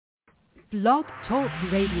Blog Talk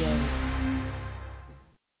Radio.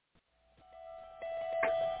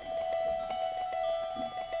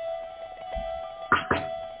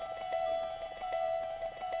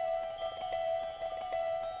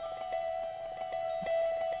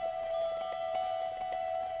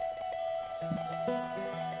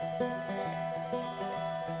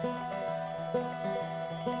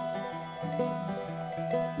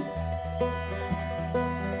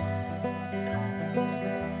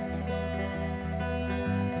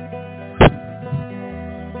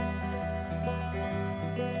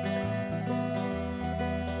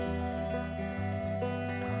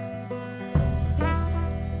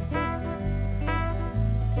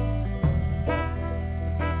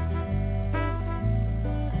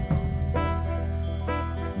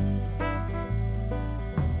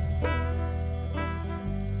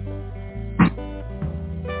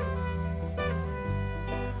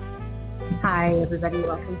 Hi, everybody.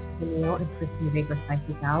 Welcome to the Neil and Kristin Baker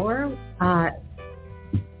Psychic Hour.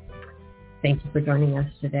 Thank you for joining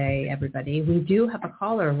us today, everybody. We do have a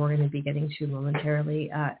caller we're going to be getting to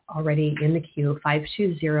momentarily, already in the queue.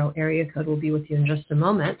 520 area code will be with you in just a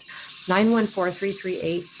moment.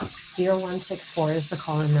 914-338-0164 is the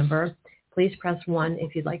call-in number. Please press 1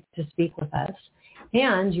 if you'd like to speak with us.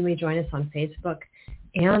 And you may join us on Facebook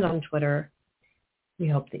and on Twitter. We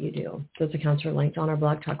hope that you do. Those accounts are linked on our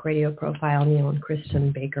Blog Talk Radio profile, Neil and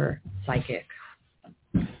Kristin Baker Psychic.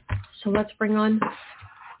 So let's bring on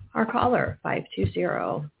our caller,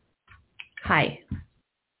 520. Hi.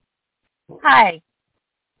 Hi.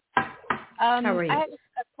 How are you? I have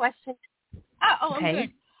a question. Okay.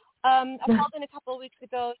 I'm good. I called in a couple of weeks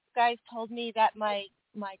ago. You guys told me that my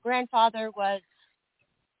grandfather was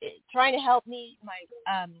trying to help me,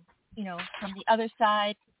 from the other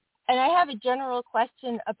side. And I have a general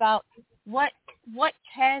question about what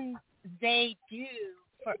can they do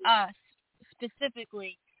for us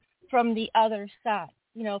specifically from the other side?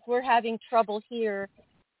 You know, if we're having trouble here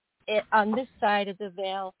on this side of the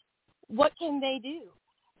veil, what can they do?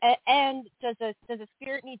 And does a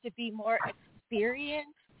spirit need to be more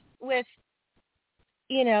experienced with,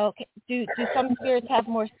 do some spirits have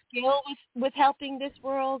more skill with helping this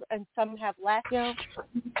world and some have less skill?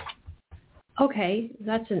 Okay,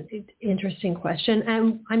 that's an interesting question.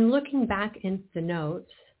 I'm looking back into the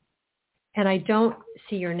notes, and I don't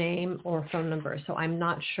see your name or phone number, so I'm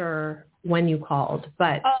not sure when you called.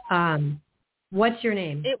 But what's your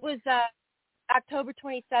name? It was October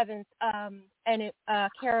 27th, and it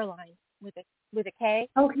Caroline with a K.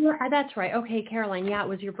 Oh, that's right. Okay, Caroline. Yeah, it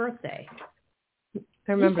was your birthday.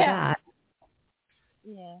 I remember that.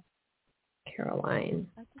 Yeah. Caroline.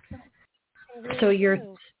 So you're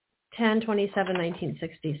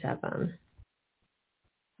 10/27/1967.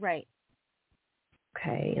 Right.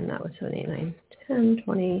 Okay, and that was 79, 10,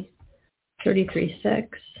 20, 33,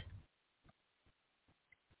 6.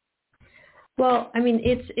 Well, I mean,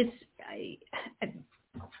 it's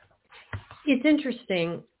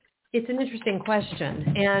interesting. It's an interesting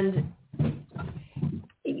question, and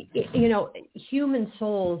human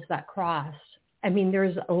souls that cross. I mean,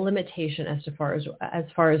 there's a limitation as far as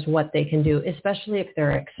what they can do, especially if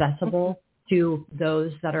they're accessible to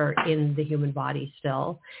those that are in the human body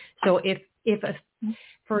still. So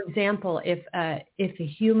for example, if a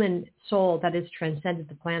human soul that has transcended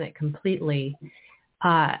the planet completely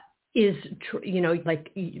is,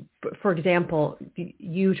 for example,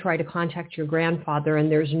 you try to contact your grandfather and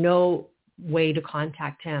there's no way to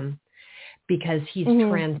contact him, because he's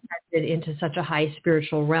transcended into such a high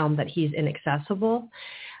spiritual realm that he's inaccessible.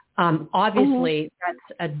 Obviously, that's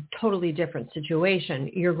a totally different situation.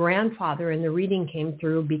 Your grandfather in the reading came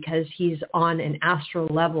through because he's on an astral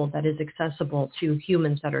level that is accessible to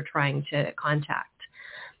humans that are trying to contact.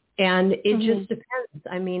 And it just depends.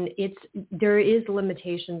 I mean, there is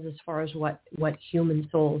limitations as far as what human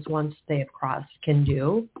souls, once they have crossed, can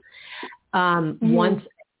do. Once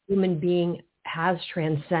a human being has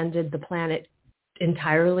transcended the planet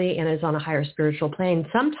entirely and is on a higher spiritual plane,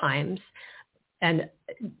 sometimes, and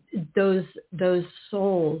those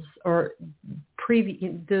souls or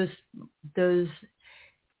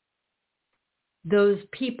those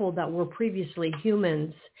people that were previously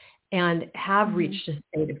humans and have reached a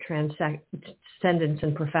state of transcendence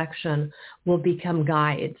and perfection will become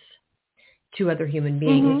guides to other human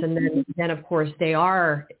beings, and then of course they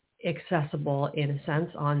are accessible in a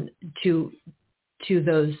sense to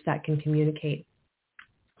those that can communicate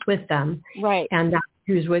with them, right? And that's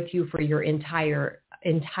who's with you for your entire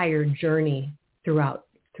journey throughout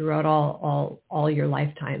all your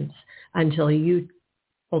lifetimes until you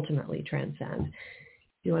ultimately transcend. Do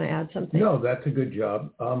you want to add something? No, that's a good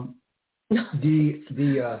job. The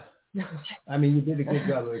I mean, you did a good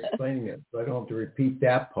job of explaining it, so I don't have to repeat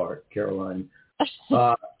that part, Caroline.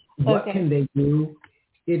 What can they do?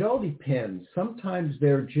 It all depends. Sometimes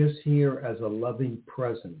they're just here as a loving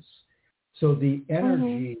presence. So the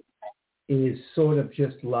energy is sort of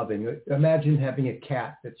just loving. Imagine having a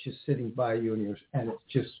cat that's just sitting by you and it's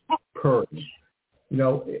just purring. You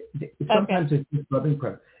know, sometimes it's just loving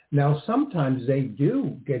presence. Now, sometimes they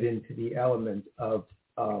do get into the element of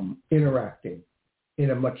interacting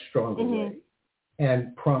in a much stronger way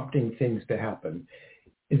and prompting things to happen.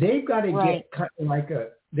 They've got to get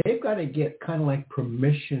kind of like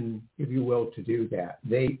permission, if you will, to do that.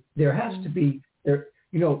 There has to be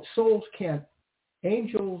souls can't,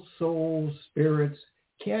 angels, souls, spirits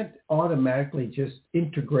can't automatically just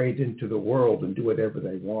integrate into the world and do whatever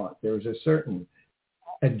they want. There's a certain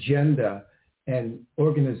agenda and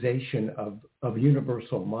organization of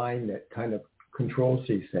universal mind that kind of controls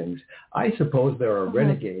these things. I suppose there are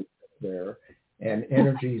renegades there and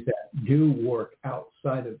energies that do work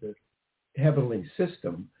outside of the heavenly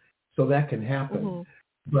system, so that can happen.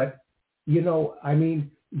 But, I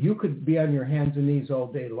mean, you could be on your hands and knees all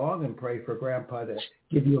day long and pray for Grandpa to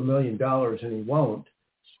give you $1 million and he won't.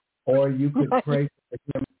 Or you could pray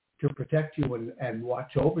for him to protect you and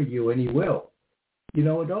watch over you and he will. It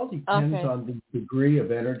all depends on the degree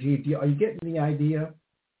of energy. Are you getting the idea?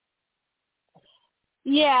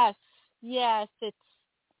 Yes.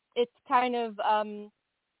 It's kind of,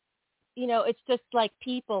 it's just like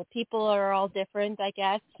people. People are all different, I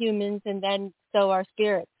guess, humans, and then so are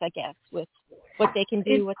spirits, I guess, with what they can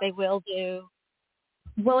do, what they will do.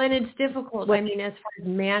 Well, and it's difficult. I mean, as far as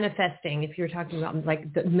manifesting, if you're talking about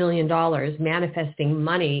like the $1 million, manifesting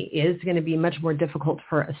money is going to be much more difficult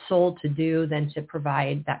for a soul to do than to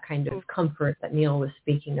provide that kind of comfort that Neil was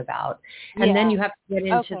speaking about. And then you have to get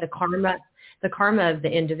into the karma of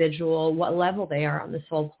the individual, what level they are on the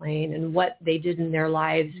soul plane and what they did in their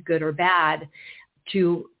lives, good or bad,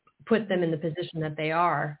 to put them in the position that they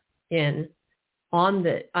are in in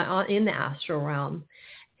the astral realm.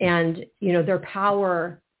 And, their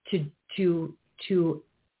power to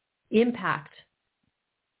impact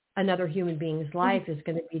another human being's life is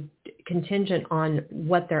going to be contingent on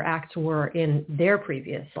what their acts were in their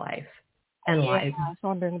previous life and life. I was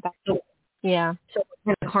wondering about So what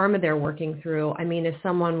kind of karma they're working through. I mean, if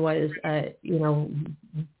someone was,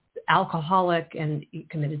 alcoholic and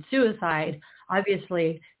committed suicide,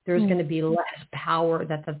 obviously there's going to be less power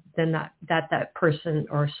that person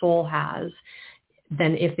or soul has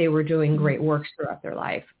than if they were doing great works throughout their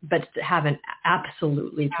life, but haven't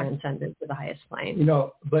absolutely transcended to the highest plane.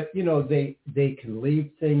 They can leave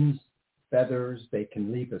things, feathers, they can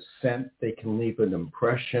leave a scent, they can leave an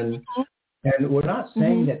impression. And we're not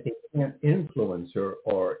saying that they can't influence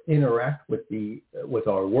or interact with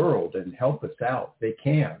our world and help us out. They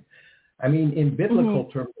can. I mean, in biblical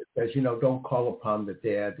terms, it says, don't call upon the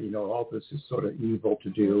dead. All this is sort of evil to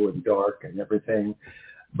do and dark and everything.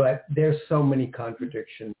 But there's so many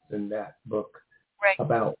contradictions in that book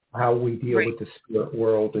about how we deal with the spirit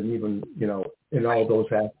world and even, in all those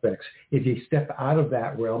aspects. If you step out of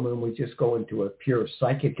that realm and we just go into a pure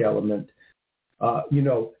psychic element,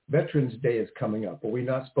 Veterans Day is coming up. Are we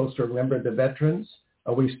not supposed to remember the veterans?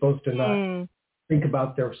 Are we supposed to not think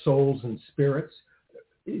about their souls and spirits?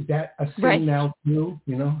 Is that a sin now too,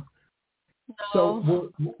 No. So,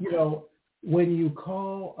 when you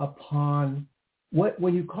call upon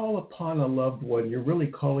a loved one, you're really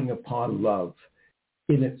calling upon love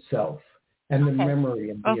in itself and the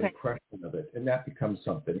memory and the impression of it, and that becomes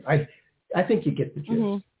something. I think you get the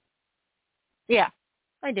gist. Yeah,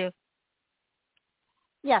 I do.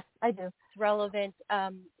 Yes, I do. It's relevant.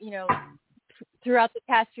 Throughout the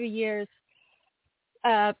past few years,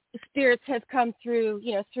 spirits have come through,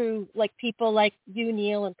 through like people like you,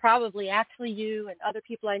 Neil, and probably actually you and other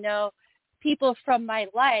people I know, people from my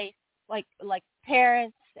life, like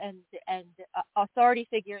parents and authority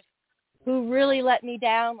figures who really let me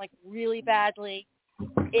down, like really badly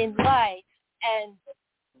in life. And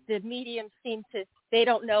the mediums they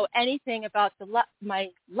don't know anything about my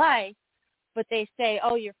life, but they say,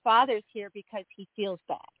 oh, your father's here because he feels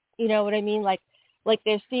bad. You know what I mean? Like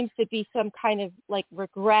there seems to be some kind of like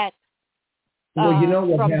regret what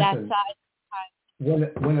from happens? that side.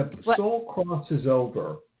 When a soul crosses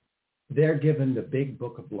over, they're given the big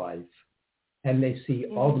book of life, and they see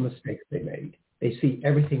all the mistakes they made. They see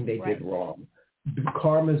everything they did wrong. The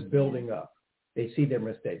karma's building up. They see their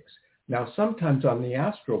mistakes. Now, sometimes on the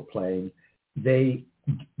astral plane, they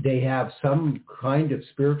have some kind of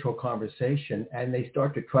spiritual conversation, and they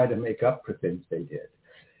start to try to make up for things they did.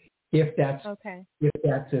 If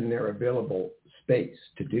that's in their available space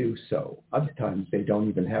to do so. Other times they don't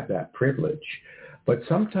even have that privilege. But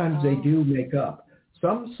sometimes they do make up.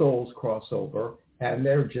 Some souls cross over, and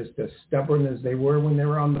they're just as stubborn as they were when they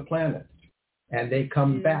were on the planet. And they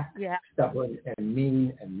come back stubborn and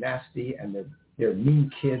mean and nasty, and they're mean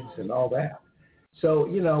kids and all that. So,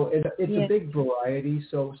 it's a big variety.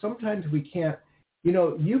 So sometimes we can't,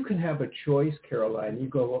 you can have a choice, Caroline.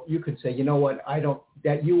 You can say, you know what,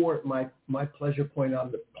 that you weren't my pleasure point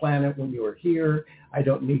on the planet when you were here. I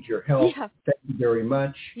don't need your help. Yeah. Thank you very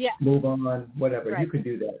much. Yeah. Move on, whatever. Right. You can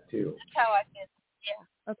do that too. That's how I feel.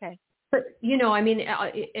 Yeah. Okay. But,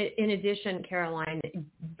 in addition, Caroline,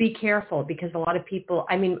 be careful, because a lot of people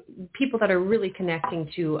that are really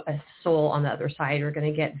connecting to a soul on the other side are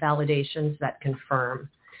going to get validations that confirm,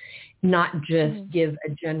 not just give a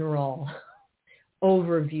general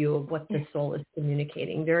overview of what the soul is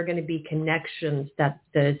communicating. There are going to be connections that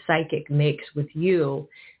the psychic makes with you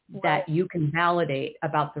that you can validate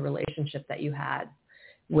about the relationship that you had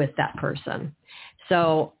with that person.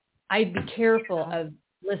 So I'd be careful of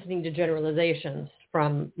listening to generalizations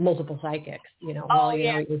from multiple psychics,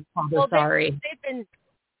 sorry. They've been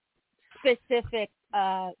specific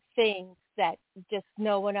things that just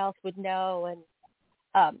no one else would know. And,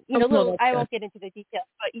 I won't get into the details,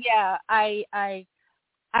 but yeah,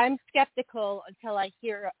 I'm skeptical until I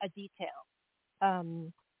hear a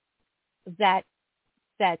detail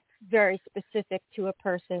that's very specific to a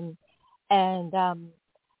person. And,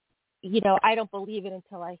 I don't believe it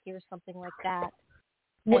until I hear something like that.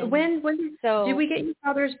 When did we get your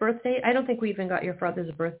father's birth date? I don't think we even got your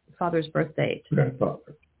father's birth date.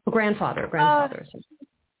 Grandfather. Grandfather.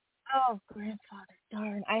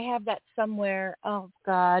 Darn. I have that somewhere. Oh,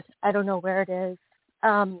 God. I don't know where it is.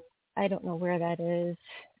 I don't know where that is.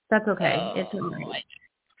 That's okay. It's all right.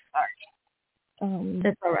 Sorry.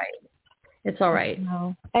 It's all right. It's all right.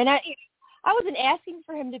 No. And I wasn't asking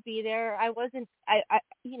for him to be there. I wasn't,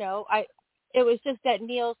 it was just that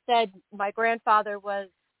Neil said my grandfather was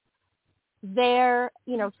there,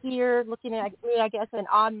 here looking at me, I guess, and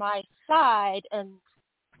on my side. And,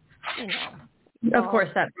 of course,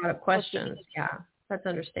 that brought up questions. Yeah, that's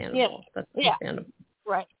understandable. Yeah. That's understandable.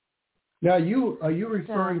 Yeah. Right. Now, are you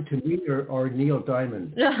referring to me or Neil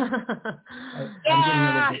Diamond? I'm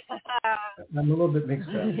a little bit mixed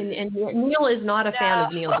up. And Neil is not a fan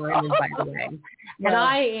of Neil Diamond, by the way. And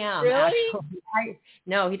I am. Really? Actually.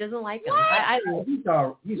 No, he doesn't like him. He's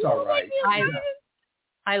all right.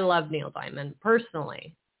 I love Neil Diamond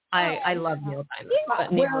personally. I love Neil Diamond.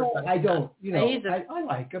 But Neil I don't. I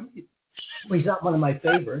like him. He's not one of my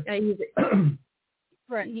favorites.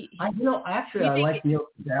 Right. I like Neil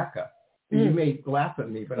Sedaka. You may laugh at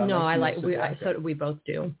me, but we both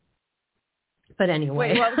do. But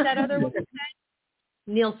anyway. Wait, what was that other one?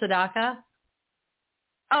 Neil Sedaka.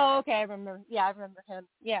 Oh, okay, I remember. Yeah, I remember him.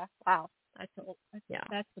 Yeah, wow. That's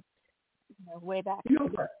way back.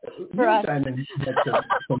 For us.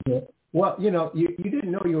 Well, you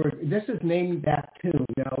didn't know you were. This is named that tune.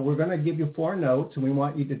 Now we're going to give you 4 notes, and we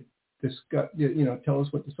want you to discuss. Tell us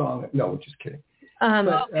what the song. No, we're just kidding.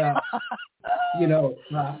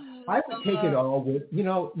 I would take it all with,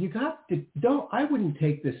 you got to, I wouldn't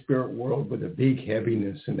take the spirit world with a big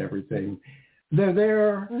heaviness and everything. They're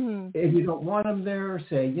there. Mm-hmm. If you don't want them there,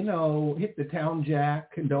 say, hit the town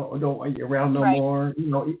jack and don't want you around no more.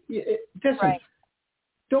 It doesn't,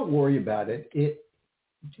 don't worry about it.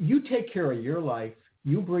 You take care of your life.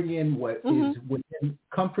 You bring in what is within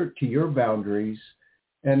comfort to your boundaries,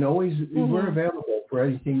 and always we're available for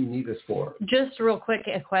anything you need us for. Just real quick,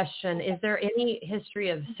 a question. Is there any history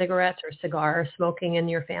of cigarettes or cigar smoking in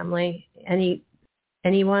your family?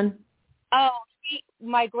 Anyone? Oh,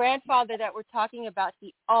 my grandfather that we're talking about,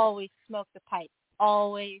 he always smoked a pipe.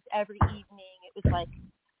 Always, every evening. It was like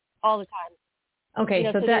all the time. Okay,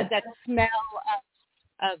 so that smell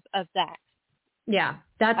of that. Yeah,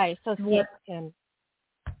 that's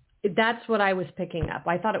what I was picking up.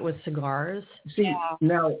 I thought it was cigars. See,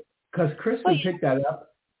 now, because Kristin picked that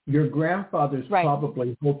up, your grandfather's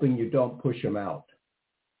probably hoping you don't push him out.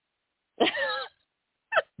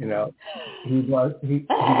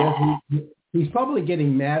 He's probably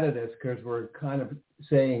getting mad at us because we're kind of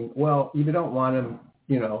saying, well, if you don't want him,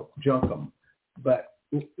 junk him. But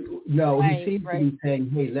no, he seems to be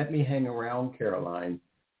saying, hey, let me hang around, Caroline.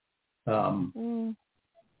 I'm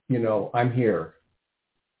here.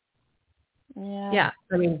 Yeah.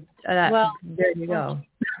 I mean, there you go.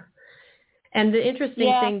 And the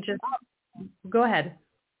interesting thing, just go ahead.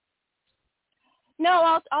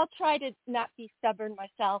 No, I'll try to not be stubborn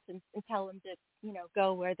myself and tell him to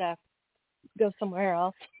go somewhere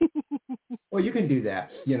else. Well, you can do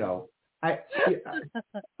that. I've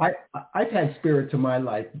had spirits in my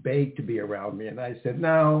life beg to be around me, and I said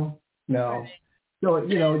no. So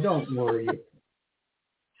don't worry.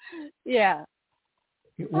 Yeah.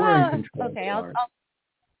 We're in control. Okay, I'll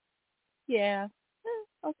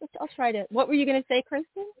try to. What were you going to say,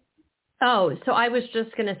 Kristin? Oh, so I was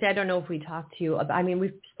just going to say, I don't know if we talked to you. I mean,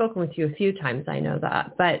 we've spoken with you a few times. I know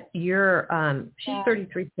that, but you're, she's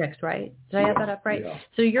 33.6, right? Did I have that up right? Yeah.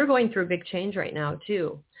 So you're going through a big change right now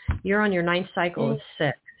too. You're on your 9th cycle of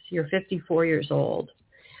 6. You're 54 years old.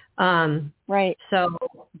 Right. So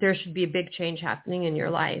there should be a big change happening in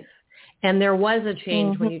your life. And there was a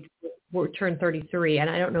change when you turned 33. And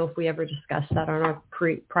I don't know if we ever discussed that on our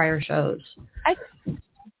prior shows.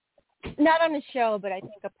 Not on the show, but I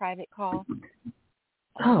think a private call.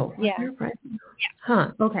 Oh, yeah. Huh.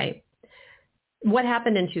 Okay. What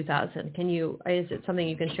happened in 2000? Is it something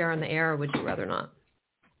you can share on the air, or would you rather not?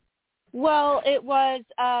 Well, it was,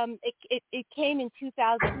 it came in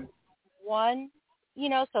 2001,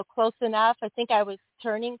 so close enough. I think I was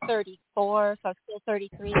turning 34, so I was still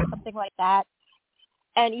 33, something like that.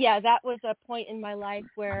 And yeah, that was a point in my life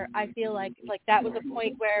where I feel like that was a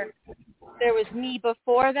point where there was me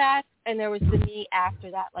before that and there was the me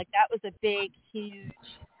after that. Like that was the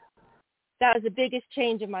biggest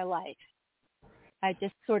change in my life. I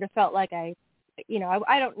just sort of felt like I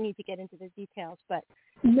don't need to get into the details, but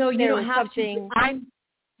no, you don't have something, to.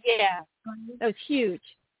 That was huge.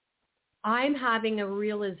 I'm having a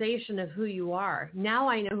realization of who you are. Now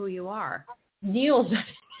I know who you are. Neil's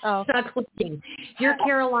not clicking. You're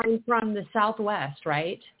Caroline from the Southwest,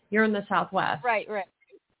 right? You're in the Southwest. Right.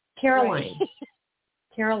 Caroline. Right.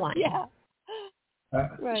 Caroline. Yeah.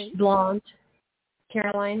 Right. Blonde.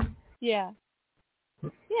 Caroline. Yeah.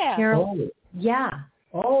 Caroline. Oh. Yeah.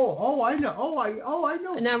 Oh, I know. Oh, I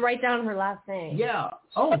know. And now write down her last name. Yeah.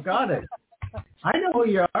 Oh, got it. I know who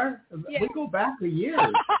you are. Yeah. We go back for years.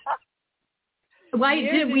 Well,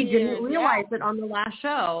 we didn't realize it on the last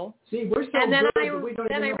show. See, we're so and then good we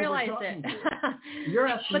don't even know realized we're it. You're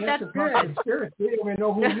asking but us that's to talk to spirits. We don't even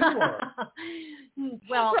know who you are.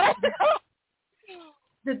 Well,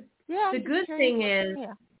 the good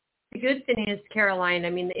thing is, Caroline, I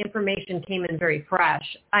mean, the information came in very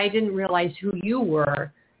fresh. I didn't realize who you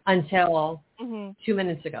were until 2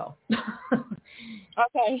 minutes ago.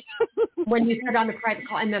 Okay. When you said on the private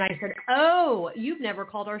call, and then I said, "Oh, you've never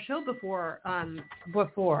called our show before.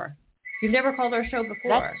 You've never called our show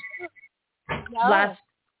before."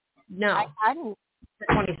 No. I didn't. The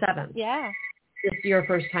 27th. Yeah. This is your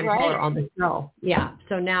first time caller on the show. Yeah.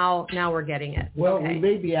 So now we're getting it. Well, okay. We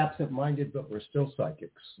may be absent-minded, but we're still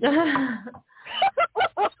psychics.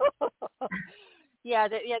 Yeah,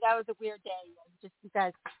 that was a weird day. Just you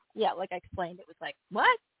guys, like I explained, it was like,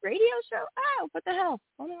 what? Radio show? Oh, what the hell?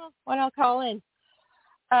 Why don't I call in?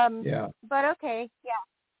 Yeah. But okay, yeah.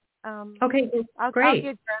 Okay, great. I'll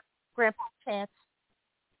give Grandpa a chance.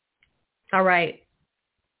 All right.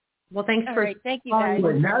 Well, thanks All for. right, thank you guys.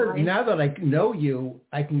 Now that I know you,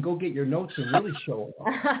 I can go get your notes and really show off.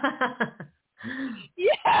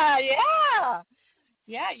 Yeah,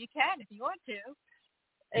 you can if you want to.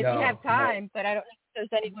 If you have time, but I don't think there's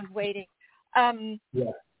anyone waiting. Yeah.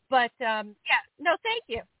 But, no, thank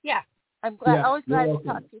you. Yeah. I'm glad. Yeah, Always glad to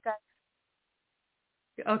talk to you guys.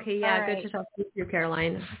 Okay, yeah, all good right. to talk to you,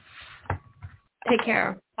 Caroline. Take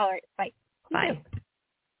care. All right, bye. Bye.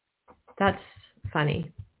 That's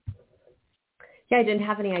funny. Yeah, I didn't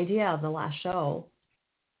have any idea of the last show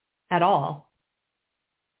at all.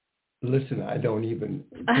 Listen, I don't even,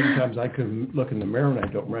 sometimes I could look in the mirror and I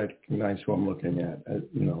don't recognize who I'm looking at.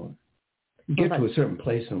 You get to a certain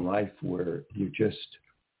place in life where you just,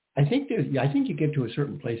 I think you get to a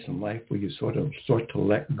certain place in life where you sort of start to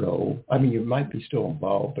let go. I mean, you might be still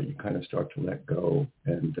involved, but you kind of start to let go.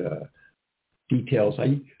 And details,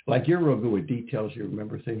 like you're real good with details. You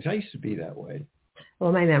remember things. I used to be that way.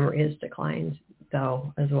 Well, my memory has declined,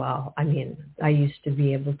 though, as well. I mean, I used to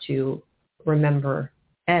be able to remember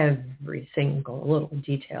every single little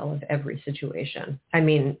detail of every situation. I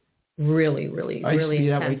mean, really, really, I really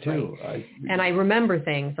used to be intensely. that way too. And I remember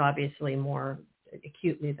things, obviously, more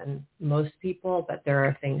acutely than most people, but there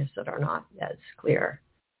are things that are not as clear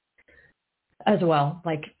as well,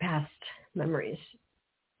 like past memories.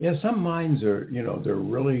 Yeah, some minds are, they're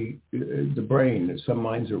really, the brain, some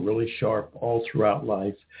minds are really sharp all throughout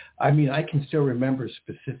life. I mean, I can still remember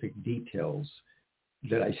specific details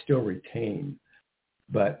that I still retain.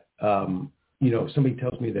 But, if somebody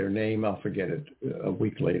tells me their name, I'll forget it a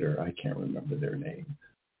week later. I can't remember their name.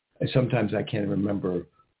 And sometimes I can't remember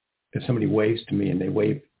if somebody waves to me and I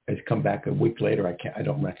come back a week later, I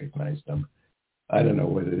don't recognize them. I don't know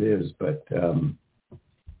what it is, but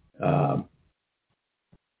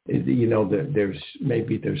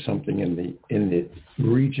there's something in the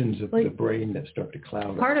regions of the brain that start to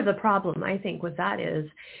cloud. Part of the problem, I think, with that is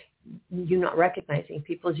you not recognizing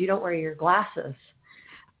people is you don't wear your glasses.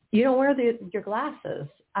 You don't wear your glasses.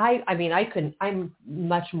 I'm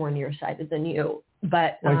much more nearsighted than you,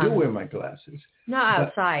 but I do wear my glasses. Not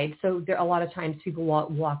outside. So there a lot of times people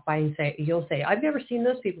walk by and you'll say, I've never seen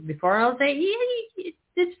those people before. And I'll say, yeah,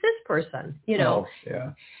 it's this person, Oh,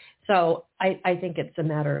 yeah. So I think it's a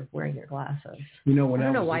matter of wearing your glasses. I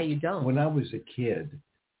don't know why you don't. When I was a kid,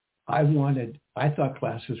 I thought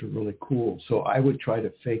glasses were really cool. So I would try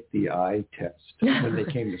to fake the eye test when they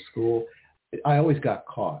came to school. I always got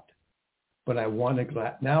caught. But I wanted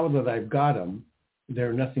now that I've got them,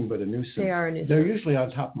 they're nothing but a nuisance. They are a nuisance. They're usually on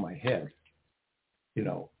top of my head.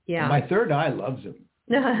 Yeah. My third eye loves them.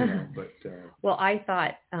 Well, I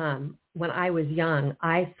thought when I was young,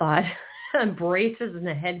 I thought braces and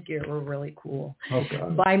the headgear were really cool. Oh,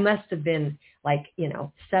 God. But I must have been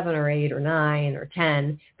 7 or 8 or 9 or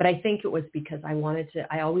 10. But I think it was because I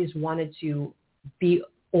always wanted to be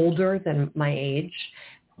older than my age.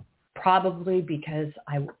 Probably because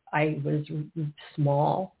I was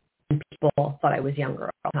small and people thought I was younger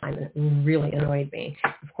all the time, and it really annoyed me.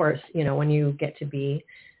 Of course, when you get to be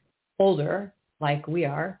older, like we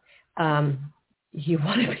are, you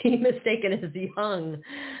want to be mistaken as young.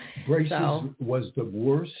 Braces was the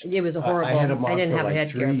worst. It was horrible. I had them on didn't for have a like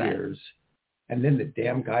headgear, 3 years. And then the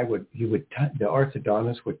damn guy the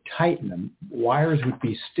orthodontist would tighten them. Wires would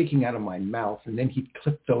be sticking out of my mouth, and then he'd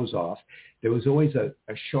clip those off. There was always a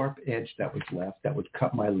sharp edge that was left that would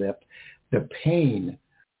cut my lip. The pain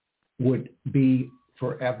would be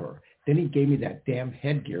forever. Then he gave me that damn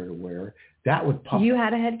headgear to wear. That would pop. You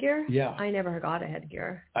had a headgear? Yeah. I never got a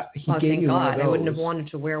headgear. He gave me one of those. I wouldn't have wanted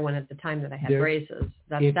to wear one at the time that I had braces.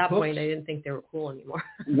 At that point, I didn't think they were cool anymore.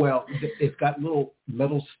 Well, it's got little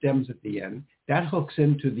metal stems at the end. That hooks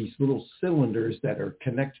into these little cylinders that are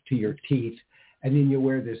connected to your teeth. And then you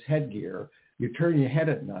wear this headgear. You turn your head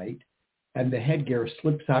at night, and the headgear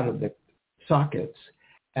slips out of the sockets.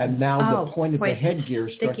 And now the point of the headgear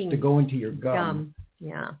starts to go into your gum.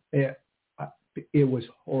 Yeah. It was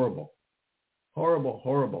horrible. Horrible,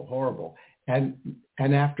 horrible, horrible. And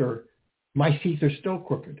after, my teeth are still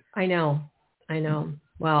crooked. I know.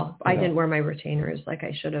 Well, I didn't wear my retainers like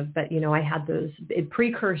I should have, but I had those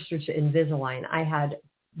precursor to Invisalign. I had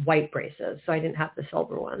white braces, so I didn't have the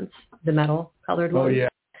silver ones, the metal colored ones. Oh, yeah.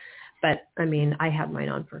 But I had mine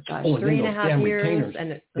on for 3.5 years,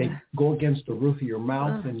 and they go against the roof of your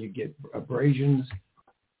mouth, and you get abrasions.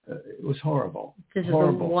 It was horrible. This is a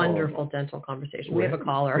wonderful dental conversation. We have a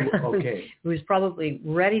caller who's probably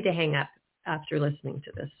ready to hang up after listening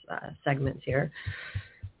to this segment here.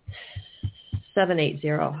 780,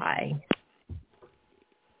 hi.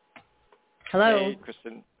 Hello.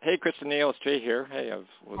 Hey, Kristin, Neil, it's Jay here. Hey,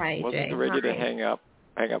 wasn't ready to hang up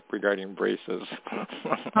regarding braces.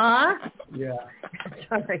 Huh? Yeah.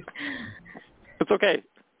 Sorry. It's okay.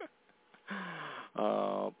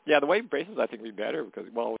 The white braces I think would be better because,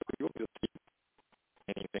 well, you won't be able to see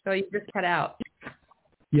anything. So you just cut out.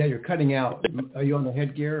 Yeah, you're cutting out. Are you on the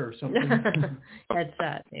headgear or something?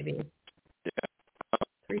 Headset, maybe. Yeah.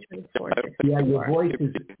 324. Yeah,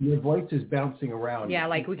 your voice is bouncing around. Yeah,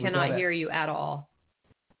 like we cannot hear you at all.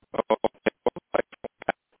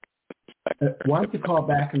 Why don't you call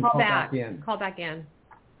back and call back in? Call back in.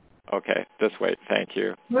 Okay, just wait. Thank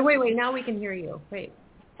you. Wait. Now we can hear you. Wait.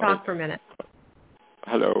 Talk for a minute.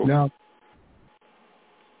 Hello. No.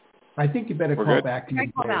 I think you better call back. Try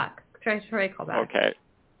call back. Try call back. Okay.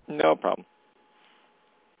 No problem.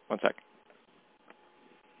 1 sec.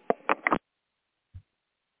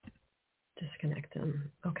 Disconnect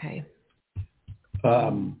them. Okay.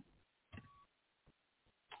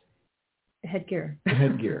 Headgear.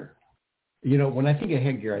 Headgear. When I think of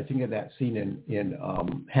headgear, I think of that scene in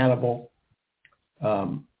Hannibal.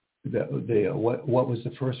 What was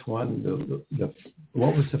the first one?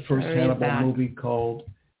 What was the first Hannibal movie called?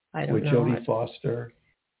 I don't with know. Jodie Foster.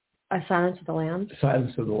 Silence of the Lambs.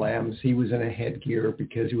 Silence of the Lambs. He was in a headgear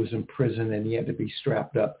because he was in prison and he had to be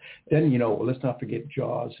strapped up. Then let's not forget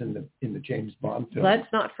Jaws in the James Bond film. Let's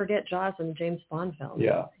not forget Jaws in the James Bond film.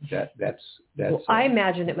 Yeah, that's. Well, I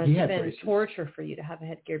imagine it must have been torture for you to have a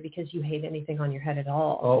headgear because you hate anything on your head at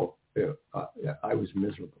all. Oh, yeah, I was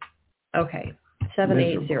miserable. Okay,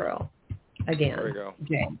 780 again. There we go.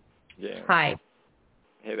 Jay. Yeah. Hi.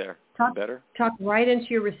 Hey there. Better? Talk right into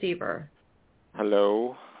your receiver.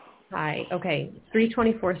 Hello. Hi. Okay.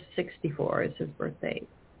 3/24/64 is his birthday.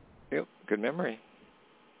 Yep. Good memory.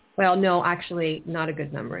 Well, no, actually, not a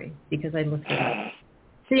good memory because I looked it up.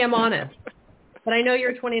 See, I'm honest. But I know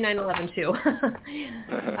you're 2911 too.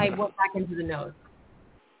 I went back into the notes.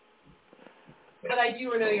 But I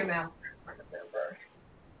do know your master number.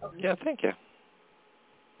 Okay. Yeah, thank you.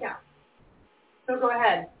 Yeah. So go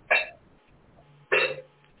ahead.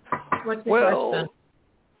 What's your question?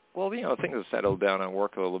 Well, things have settled down at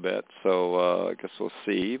work a little bit, so I guess we'll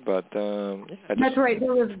see. But that's right.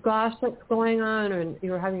 There was gossip going on, and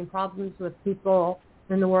you were having problems with people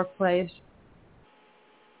in the workplace.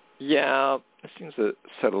 Yeah, it seems to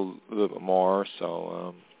settle a little bit more.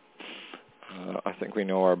 So I think we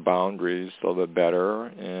know our boundaries a little bit better,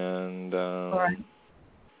 and right.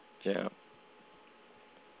 Yeah.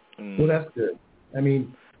 Well, that's good. I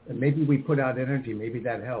mean, maybe we put out energy. Maybe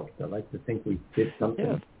that helped. I like to think we did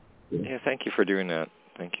something. Yeah, thank you for doing that.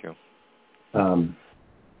 Thank you.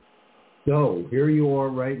 So here you are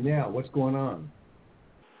right now. What's going on?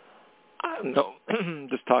 I don't know.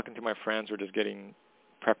 Just talking to my friends. We're just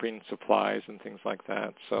prepping supplies and things like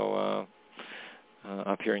that. So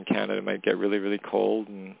up here in Canada, it might get really, really cold,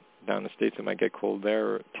 and down in the States, it might get cold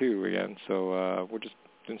there too again. So we're just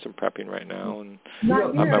doing some prepping right now, and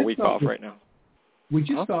I'm my week off right now. We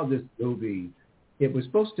just saw this movie. It was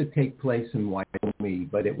supposed to take place in Wyoming,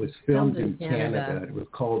 but it was filmed in Canada. It was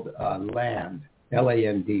called Land,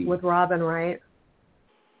 Land. With Robin Wright.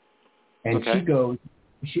 And she goes,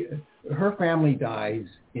 her family dies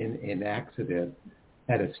in an accident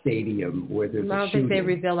at a stadium where there's a shooting. I don't think they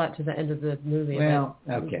reveal that to the end of the movie. Well,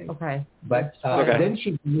 okay. Okay. But then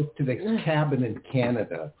she goes to this cabin in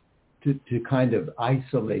Canada to kind of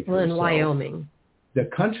isolate herself. In Wyoming. The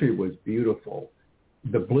country was beautiful.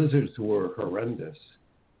 The blizzards were horrendous,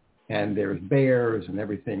 and there's bears and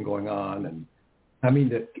everything going on. And I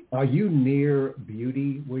mean, are you near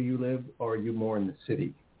beauty where you live, or are you more in the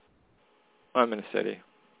city? I'm in the city.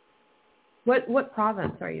 What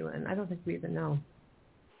province are you in? I don't think we even know.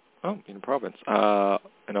 Oh, in the province,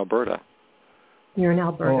 in Alberta. You're in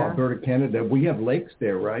Alberta. Oh, Alberta, Canada. We have lakes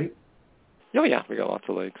there, right? Oh yeah, we got lots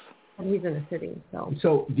of lakes. And he's in a city, so.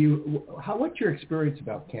 So, what's your experience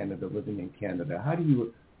about Canada, living in Canada?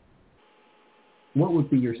 What would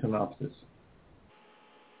be your synopsis?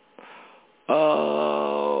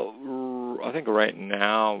 I think right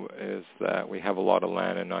now is that we have a lot of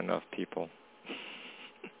land and not enough people.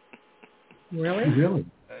 Really? Really?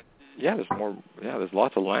 Yeah, there's more. Yeah, there's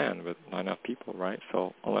lots of land, but not enough people, right?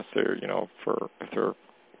 So unless they're, if they're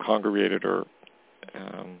congregated or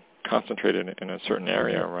concentrated in a certain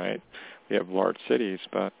area, right? We have large cities,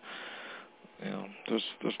 but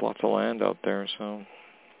there's lots of land out there. So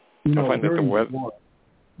I find that the weather.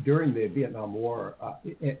 During the Vietnam War,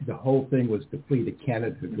 the whole thing was to flee to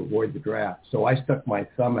Canada to avoid the draft. So I stuck my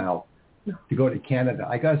thumb out to go to Canada.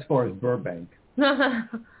 I got as far as Burbank. Never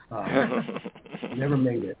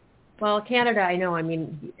made it. Well, Canada, I know. I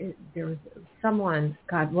mean, there was someone.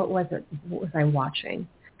 God, what was it? What was I watching?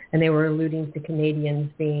 And they were alluding to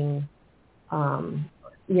Canadians being, not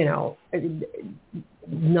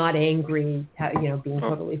angry, being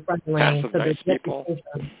totally friendly. So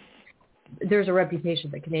there's a reputation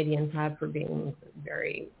that Canadians have for being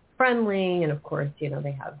very friendly, and of course,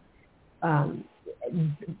 they have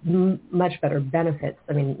much better benefits.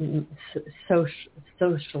 I mean,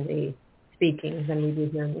 socially speaking, than we do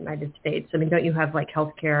here in the United States. I mean, don't you have like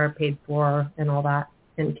health care paid for and all that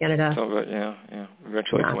in Canada? So, but yeah.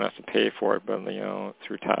 Eventually, someone has to pay for it, but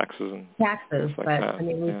through taxes and taxes. Like but that. I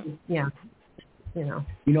mean,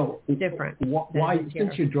 different. Why?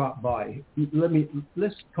 Since you dropped by,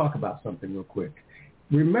 let's talk about something real quick.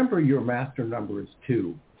 Remember, your master number is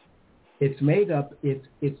 2. It's made up. Its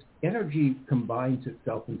energy combines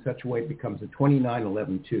itself in such a way it becomes a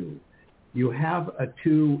 2911-2. You have a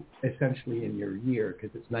 2 essentially in your year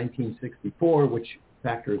because it's 1964, which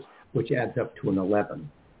adds up to an 11.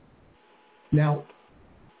 Now,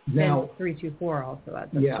 and 324 also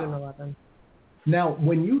adds up to an 11. Now,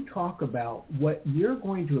 when you talk about what you're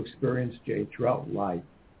going to experience, Jay, throughout life,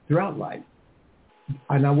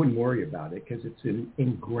 and I wouldn't worry about it because it's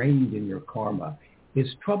ingrained in your karma,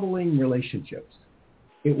 is troubling relationships.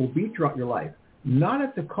 It will be throughout your life, not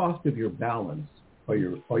at the cost of your balance or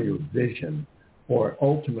your vision or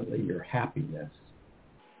ultimately your happiness.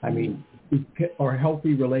 I mean, are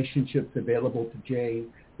healthy relationships available to Jay?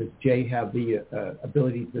 Does Jay have the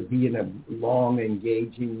ability to be in a long,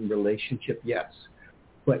 engaging relationship? Yes.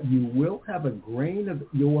 But you will have a vein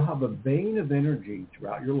of energy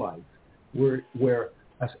throughout your life where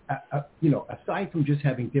aside from just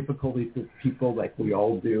having difficulties with people like we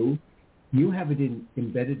all do, you have it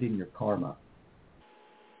embedded in your karma.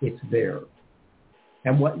 It's there.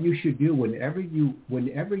 And what you should do whenever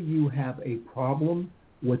you have a problem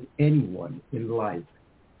with anyone in life,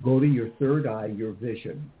 Go to your third eye, your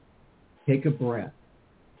vision. Take a breath.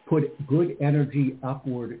 Put good energy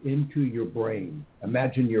upward into your brain.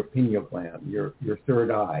 Imagine your pineal gland, your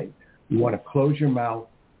third eye. You want to close your mouth,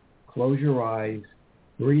 close your eyes,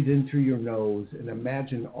 breathe in through your nose, and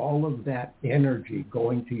imagine all of that energy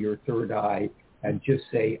going to your third eye and just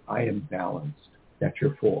say, I am balanced. That's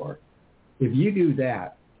your 4. If you do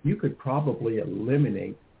that, you could probably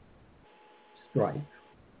eliminate strife.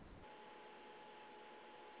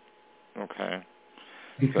 Okay.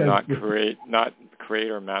 Because so not create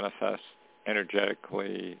or manifest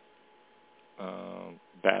energetically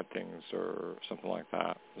bad things or something like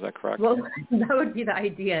that. Is that correct? Well, that would be the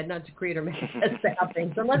idea, not to create or manifest bad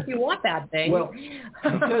things, unless you want bad things. Well,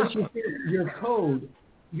 because your code,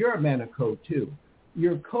 you're a man of code too.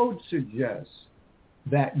 Your code suggests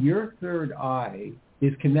that your third eye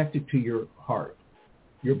is connected to your heart,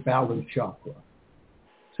 your balance chakra.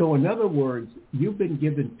 So in other words, you've been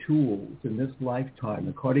given tools in this lifetime,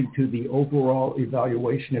 according to the overall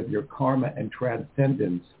evaluation of your karma and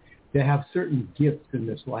transcendence, to have certain gifts in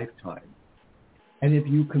this lifetime. And if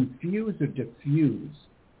you confuse or diffuse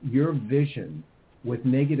your vision with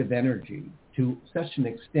negative energy to such an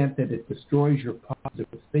extent that it destroys your positive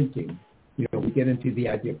thinking, we get into the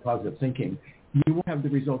idea of positive thinking, you won't have the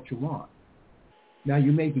results you want. Now,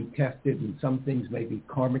 you may be tested, and some things may be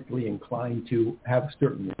karmically inclined to have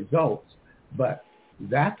certain results, but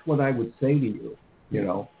that's what I would say to you,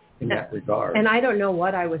 in that regard. And I don't know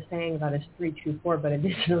what I was saying about a 3-2-4, but it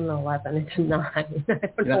isn't an 11. It's a 9.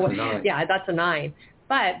 That's a 9. Yeah, that's a 9.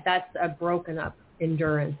 But that's a broken up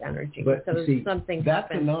endurance energy. But so see, something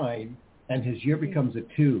that's happens. a 9, and his year becomes a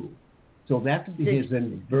 2. So that's his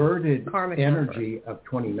inverted energy of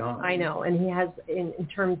 29. I know. And he has, in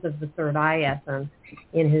terms of the third eye essence,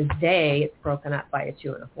 in his day, it's broken up by a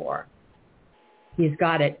 2 and a 4. He's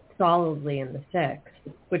got it solidly in the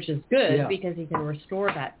 6, which is good because he can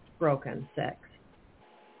restore that broken 6.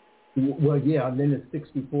 Well, yeah, and then his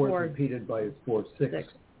 64 is repeated by his 4-6.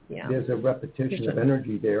 Yeah. There's a repetition of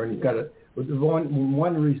energy there, and you've got to.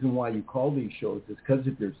 One reason why you call these shows is because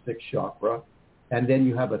of your 6th chakra. And then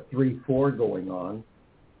you have a 3-4 going on,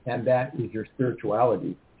 and that is your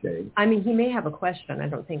spirituality, Jay. I mean, he may have a question. I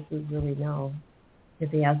don't think we really know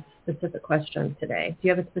if he has a specific question today. Do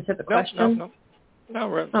you have a specific question?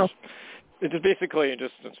 No. It's basically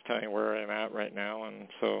just telling you where I'm at right now, and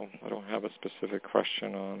so I don't have a specific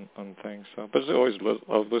question on things. So, but I always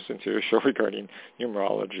love listening to your show regarding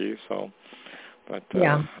numerology. So,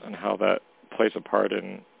 and how that plays a part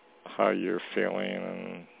in how you're feeling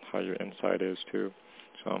and how your inside is too.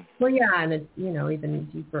 So and it's even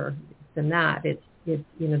deeper than that. It's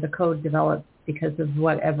the code develops because of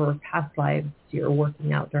whatever past lives you're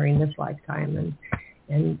working out during this lifetime,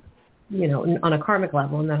 and on a karmic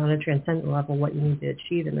level, and then on a transcendent level, what you need to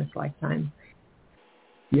achieve in this lifetime.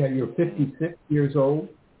 Yeah, you're 56 years old.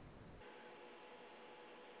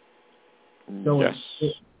 So yes.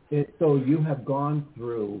 So you have gone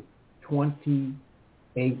through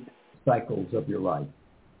 28 cycles of your life.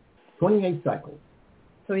 28 cycles.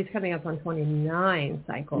 So he's coming up on 29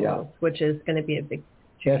 cycles, which is going to be a big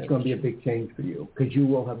change. That's going to be a big change for you because you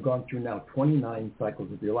will have gone through now 29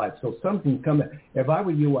 cycles of your life. So something's coming. If I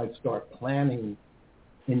were you, I'd start planning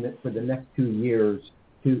for the next 2 years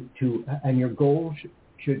and your goals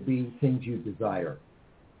should be things you desire.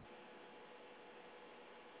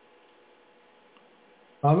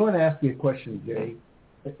 I'm going to ask you a question, Jay.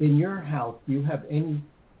 In your house, do you have any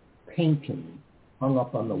paintings hung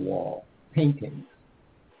up on the wall? Paintings.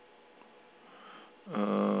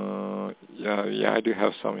 Yeah, I do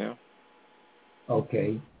have some, yeah.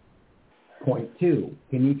 Okay. Point 2,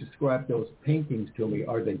 can you describe those paintings to me?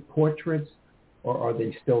 Are they portraits or are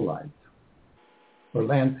they still lifes? Or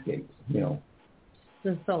landscapes, The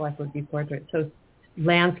still life would be portraits. So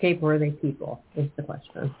landscape or are they people is the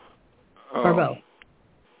question. Or both.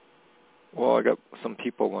 Well, I got some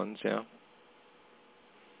people ones, yeah.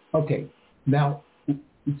 Okay. Now,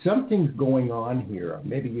 something's going on here.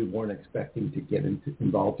 Maybe you weren't expecting to get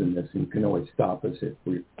involved in this, and you can always stop us if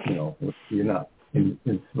if you're not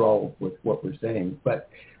enthralled with what we're saying. But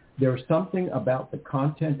there's something about the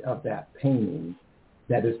content of that painting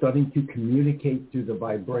that is starting to communicate through the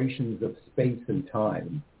vibrations of space and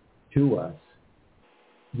time to us.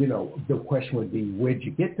 The question would be, where'd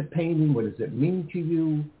you get the painting? What does it mean to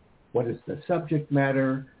you? What is the subject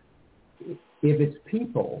matter? If it's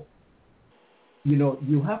people,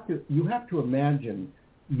 you have to imagine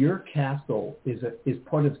your castle is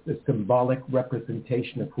part of the symbolic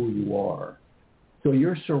representation of who you are. So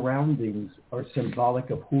your surroundings are symbolic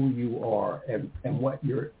of who you are and what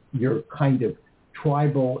your kind of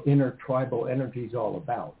inner tribal energy is all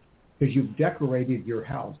about. Because you've decorated your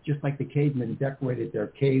house, just like the cavemen decorated their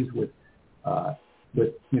caves with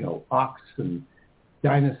ox and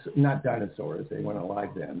not dinosaurs, they weren't alive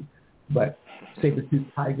then, but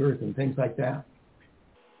saber-toothed tigers and things like that.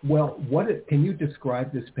 Well, can you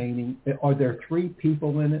describe this painting? Are there 3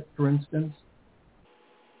 people in it, for instance?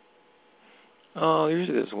 Usually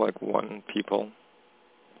there's like 1 people.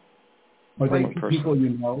 Are they people you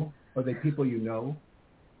know? Are they people you know?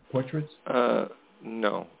 Portraits?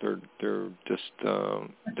 No, they're just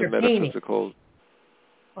they're metaphysical. Painting.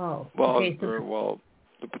 Oh, well, okay.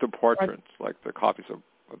 The portraits, like the copies of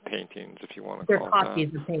paintings, if you want to call them. They're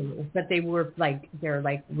copies of paintings, but they're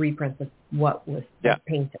like reprints of what was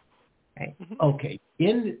painted. Okay. Okay.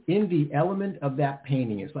 In the element of that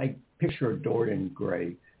painting, it's like picture of Dorian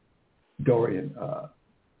Gray.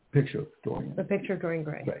 Picture of Dorian. The picture of Dorian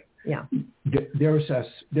Gray. Right. Yeah.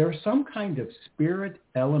 There's some kind of spirit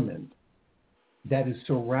element that is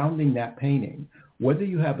surrounding that painting. Whether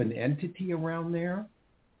you have an entity around there,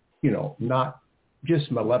 not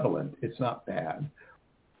just malevolent, it's not bad.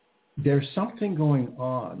 There's something going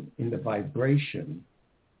on in the vibration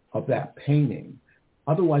of that painting.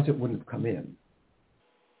 Otherwise, it wouldn't have come in.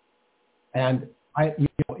 And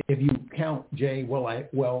if you count, Jay,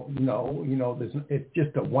 it's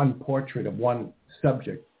just one portrait of one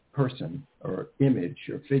subject, person, or image,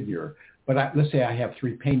 or figure. But let's say I have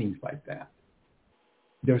 3 paintings like that.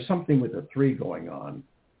 There's something with the 3 going on.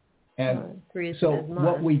 And so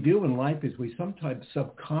what we do in life is we sometimes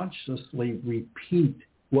subconsciously repeat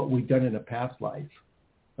what we've done in a past life,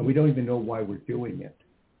 and we don't even know why we're doing it,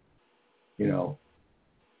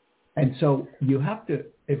 And so you have to,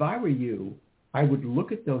 if I were you, I would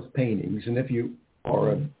look at those paintings, and if you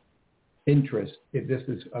are of interest, if this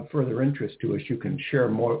is of further interest to us, you can share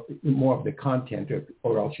more of the content,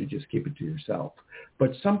 or else you just keep it to yourself.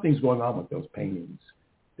 But something's going on with those paintings.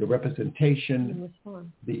 The representation,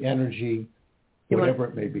 the energy, whatever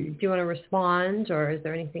it may be. Do you want to respond, or is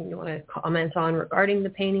there anything you want to comment on regarding the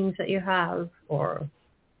paintings that you have, or?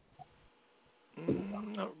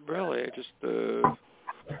 Not really, just the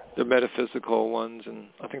metaphysical ones, and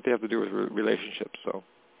I think they have to do with relationships. So.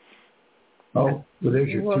 Oh, well, there's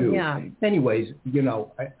your 2. Yeah. Anyways, you're a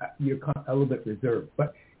little bit reserved,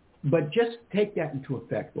 but just take that into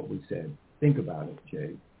effect. What we said. Think about it,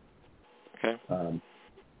 Jay. Okay.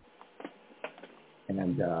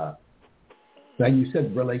 And you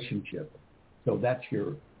said relationship, so that's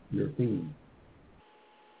your theme.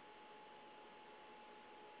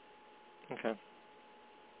 Okay.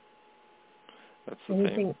 That's the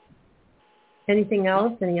theme. Anything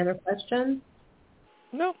else? Any other questions?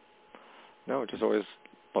 No, just always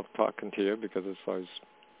love talking to you because it's always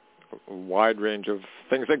a wide range of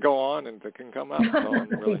things that go on and that can come up. So I'm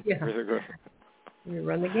really, really good. You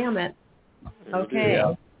run the gamut. Okay.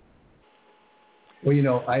 Yeah.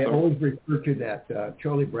 Well, I always refer to that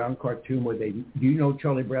Charlie Brown cartoon where do you know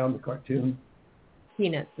Charlie Brown, the cartoon?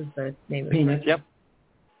 Peanuts is the name of it. Peanuts. Yep.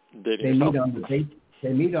 They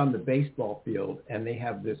meet on the baseball field, and they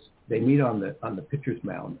meet on the pitcher's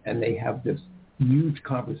mound, and they have this huge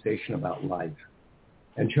conversation about life.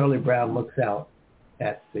 And Charlie Brown looks out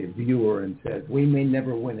at the viewer and says, "We may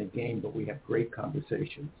never win a game, but we have great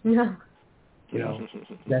conversations." Yeah.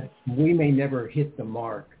 That we may never hit the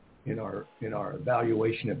mark in our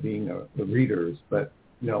evaluation of being the readers, but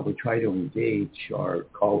we try to engage our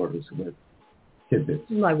callers with tidbits.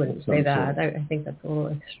 Well, I wouldn't say that. I think that's a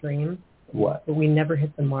little extreme. What? But we never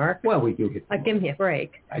hit the mark. Well, we do hit the mark. Give me a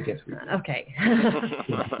break. I guess we do. Okay.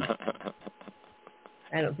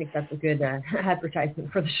 I don't think that's a good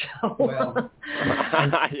advertisement for the show. Well,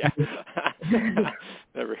 yeah.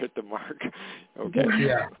 Never hit the mark. Okay.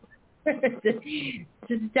 Yeah.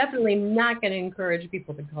 It's definitely not going to encourage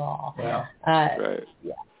people to call. Well, right.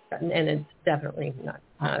 Yeah, and it's definitely not.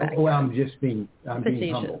 Well, I'm being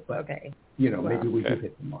humble, but okay. Maybe we do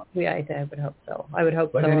hit the mark. Yeah, I would hope so.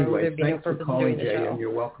 But anyway, there'd be no thanks for purpose calling, in doing the Jay, show. and you're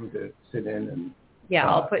welcome to sit in and. Yeah,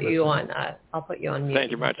 I'll put you on. I'll put you on mute. Thank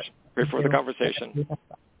you much. Great for the conversation.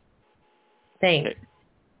 Thanks. Okay.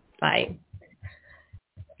 Bye.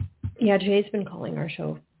 Yeah, Jay's been calling our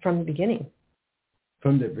show from the beginning.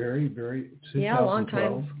 From the very, very 2012. Yeah, a long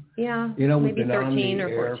time. Yeah, we've maybe been 13 on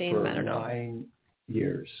the or air 14. for I don't know. 9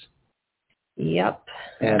 years. Yep.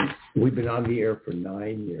 And we've been on the air for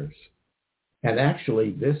 9 years. And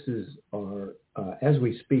actually, this is our, as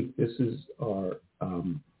we speak, this is our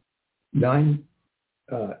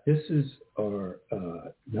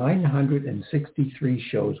 963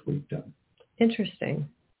 shows we've done. Interesting.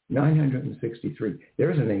 963.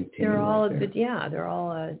 There's an 18. They're all right there. they're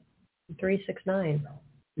all 369.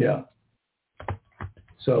 Yeah.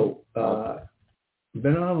 So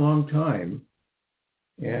been on a long time,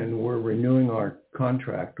 and we're renewing our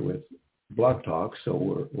contract with Blog Talk. So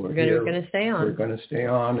we're going to stay on. We're going to stay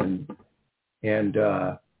on and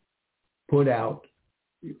put out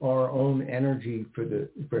our own energy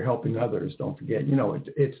for helping others. Don't forget,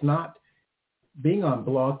 it's not, being on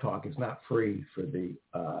Blog Talk is not free for the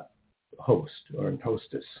host or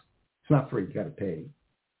hostess. It's not free. You got to pay.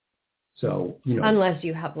 So, unless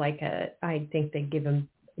you have I think they give them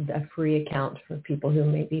a free account for people who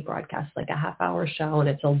maybe broadcast like a half-hour show, and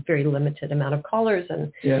it's a very limited amount of callers,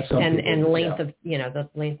 and length of the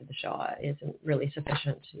length of the show isn't really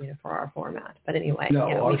sufficient for our format. But anyway,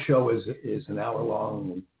 our show is an hour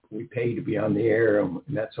long. We pay to be on the air, and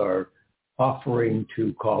that's our offering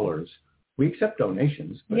to callers. We accept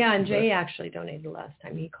donations. And Jay actually donated last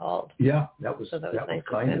time he called. Yeah, that was nice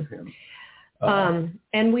kind of him.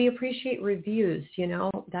 And we appreciate reviews.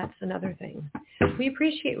 That's another thing. We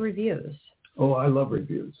appreciate reviews. Oh, I love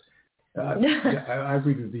reviews. I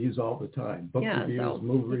read reviews all the time. Book reviews, so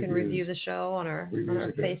movie reviews. You can review the show on our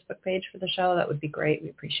Facebook page for the show. That would be great. We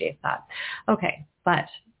appreciate that. Okay, but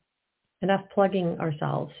enough plugging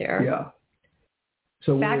ourselves here. Yeah.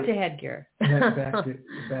 So back to headgear.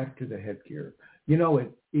 back to the headgear.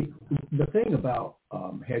 The thing about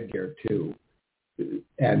headgear too,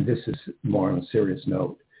 and this is more on a serious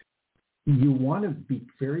note, you want to be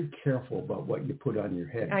very careful about what you put on your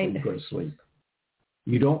head when you go to sleep.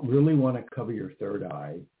 You don't really want to cover your third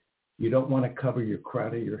eye. You don't want to cover your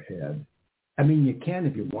crown of your head. I mean, you can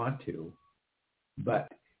if you want to,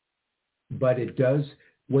 but it does,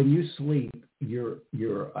 when you sleep,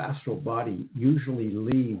 your astral body usually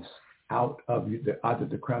leaves out of either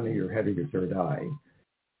the crown of your head or your third eye.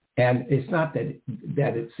 And it's not that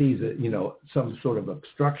it sees some sort of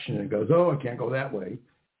obstruction and goes, oh, I can't go that way.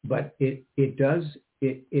 But it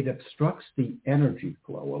obstructs the energy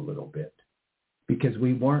flow a little bit, because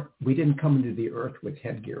we didn't come into the earth with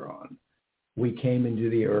headgear on. We came into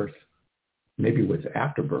the earth, maybe with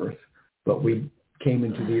afterbirth, but we came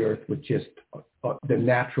into the earth with just the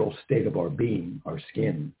natural state of our being, our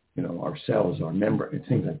skin, our cells, our membrane,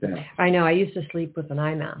 things like that. I know. I used to sleep with an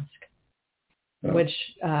eye mask, which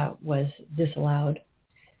was disallowed.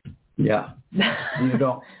 Yeah. You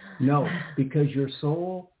don't. No, because your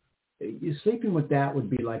soul, sleeping with that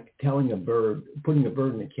would be like putting a bird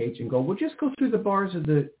in a cage and go, well, just go through the bars of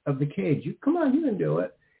the cage. Come on, you can do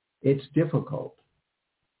it. It's difficult.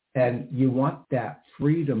 And you want that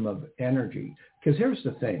freedom of energy. Because here's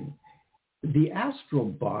the thing. The astral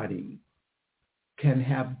body can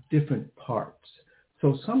have different parts.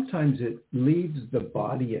 So sometimes it leaves the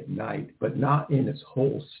body at night, but not in its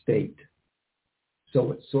whole state.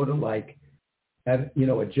 So it's sort of like,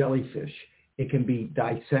 a jellyfish. It can be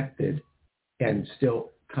dissected and still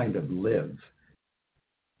kind of live,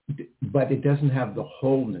 but it doesn't have the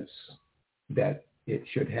wholeness that it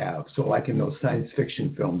should have. So like in those science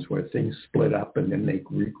fiction films where things split up and then they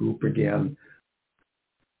regroup again.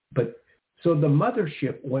 But so the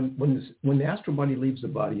mothership, when the astral body leaves the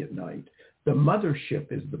body at night, the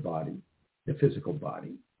mothership is the body, the physical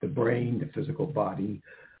body, the brain, the physical body.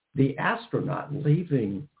 The astronaut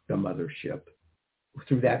leaving the mothership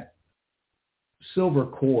through that silver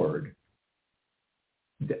cord,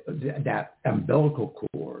 that umbilical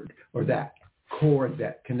cord, or that cord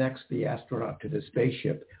that connects the astronaut to the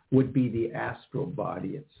spaceship, would be the astral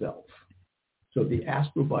body itself. So the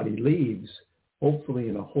astral body leaves, hopefully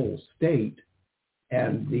in a whole state,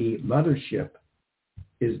 and the mothership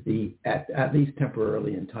is at least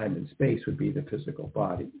temporarily in time and space, would be the physical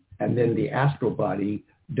body. And then the astral body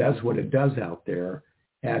does what it does out there,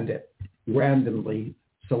 and it randomly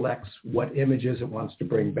selects what images it wants to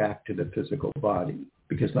bring back to the physical body,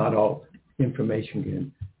 because not all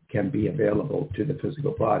information can be available to the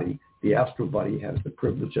physical body. The astral body has the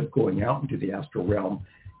privilege of going out into the astral realm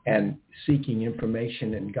and seeking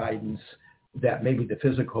information and guidance that maybe the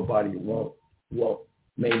physical body won't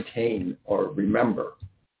maintain or remember.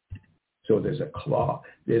 So there's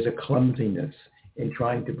a clumsiness in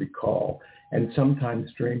trying to recall. And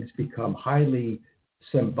sometimes dreams become highly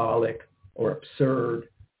symbolic or absurd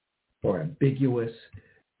or ambiguous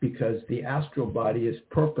because the astral body is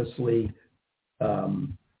purposely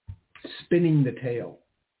spinning the tale.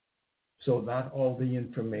 So not all the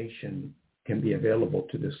information can be available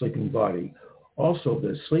to the sleeping body. Also,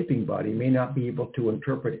 the sleeping body may not be able to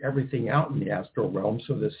interpret everything out in the astral realm,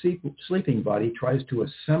 so the sleeping body tries to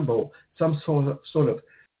assemble some sort of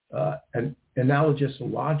an analogous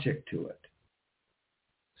logic to it.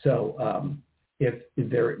 So if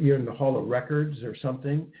you're in the Hall of Records or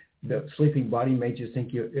something, the sleeping body may just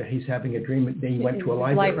think he's having a dream, and then he went to a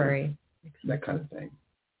library. That kind of thing.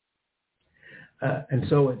 And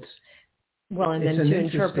so it's well, and it's then an to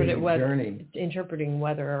interpret it, journey. Interpreting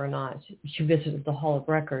whether or not she visited the Hall of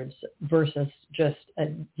Records versus just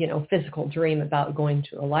a physical dream about going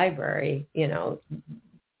to a library,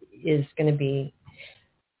 is going to be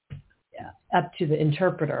up to the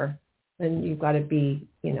interpreter, and you've got to be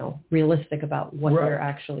realistic about what Right. you're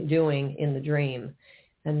actually doing in the dream,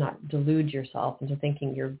 and not delude yourself into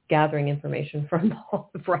thinking you're gathering information from the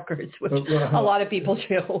Hall of Records, which a lot of people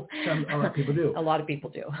do. A lot of people do. A lot of people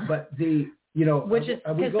do. But which is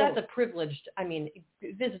because that's a privileged. I mean,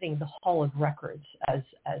 visiting the Hall of Records, as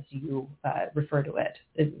you refer to it,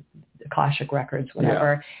 Akashic Records,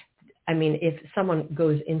 whatever. Yeah. I mean, if someone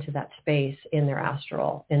goes into that space in their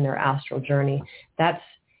astral journey, that's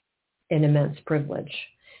an immense privilege.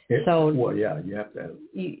 You have to have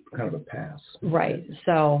kind of a pass. Right.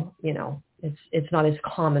 So, it's not as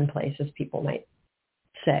commonplace as people might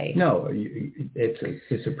say. No,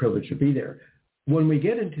 it's a privilege to be there. When we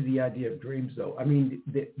get into the idea of dreams, though, I mean,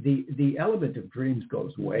 the element of dreams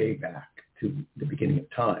goes way back to the beginning of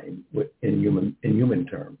time in human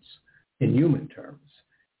terms. In human terms,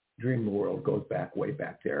 dream world goes way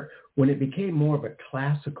back there. When it became more of a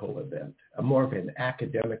classical event, more of an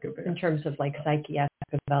academic event. In terms of like psychiatric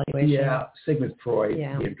evaluation. Yeah, Sigmund Freud,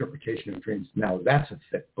 The Interpretation of Dreams. Now, that's a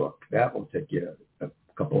thick book. That will take you a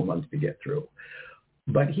couple of months to get through.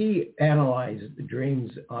 But he analyzed the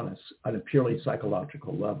dreams on a purely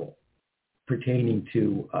psychological level, pertaining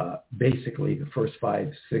to basically the first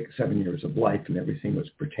 5, 6, 7 years of life, and everything was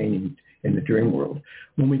pertaining in the dream world.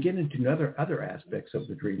 When we get into other aspects of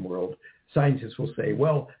the dream world, scientists will say,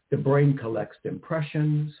 well, the brain collects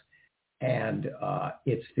impressions, and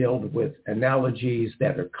it's filled with analogies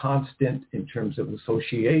that are constant in terms of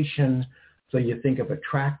association. So you think of a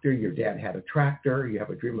tractor, your dad had a tractor, you have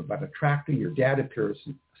a dream about a tractor, your dad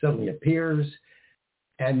suddenly appears,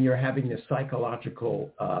 and you're having this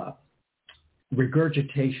psychological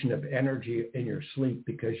regurgitation of energy in your sleep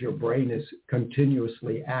because your brain is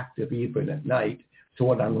continuously active even at night.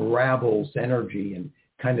 So it unravels energy and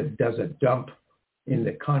kind of does a dump in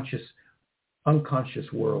the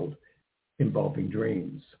unconscious world involving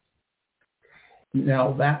dreams.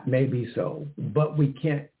 Now that may be so, but we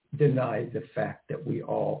can't deny the fact that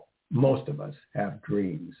most of us have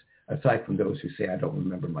dreams, aside from those who say, I don't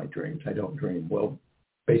remember my dreams. I don't dream. Well,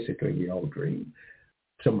 basically we all dream.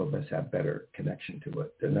 Some of us have better connection to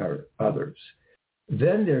it than others.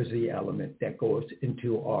 Then there's the element that goes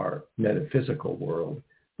into our metaphysical world,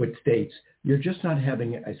 which states you're just not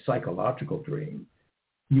having a psychological dream.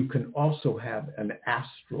 You can also have an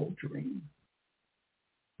astral dream,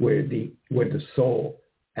 where the soul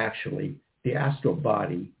actually, the astral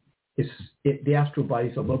body is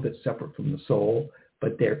a little bit separate from the soul,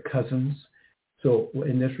 but they're cousins. So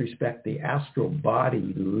in this respect, the astral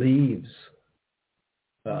body leaves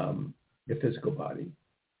the physical body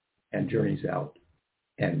and journeys out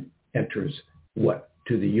and enters what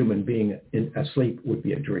to the human being asleep would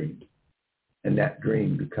be a dream. And that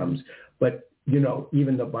dream becomes, but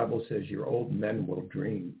even the Bible says your old men will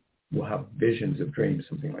dream, will have visions of dreams,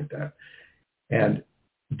 something like that. And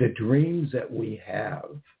the dreams that we have,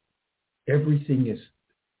 everything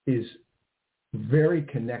is very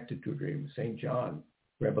connected to dreams. St. John,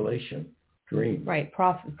 Revelation, dream. Right,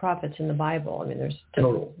 prophets in the Bible. I mean, there's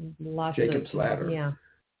total. Lots Jacob's ladder. Yeah.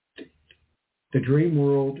 The dream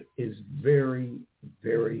world is very,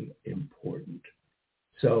 very important.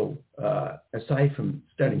 So aside from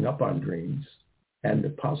studying up on dreams and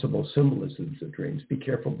the possible symbolisms of dreams, be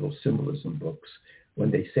careful of those symbolism books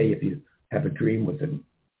when they say if you have a dream with a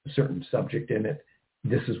certain subject in it,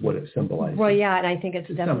 this is what it symbolizes. Well, yeah, and I think it's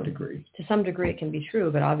to some degree. To some degree it can be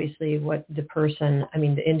true, but obviously what the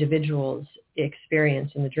individual's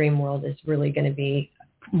experience in the dream world is really going to be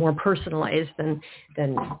more personalized than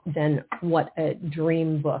what a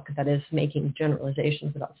dream book that is making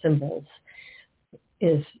generalizations about symbols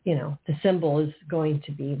is. The symbol is going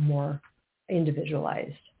to be more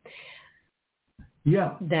individualized.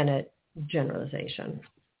 Yeah. Than a generalization,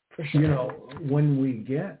 for sure.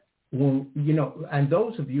 And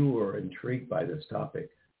those of you who are intrigued by this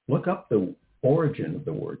topic, look up the origin of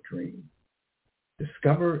the word dream.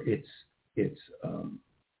 Discover its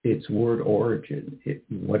word origin,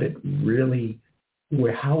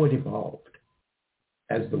 how it evolved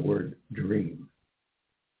as the word dream.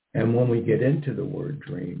 And when we get into the word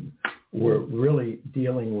dream, we're really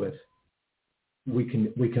dealing with, we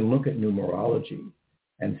can look at numerology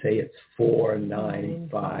and say it's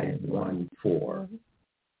 49514.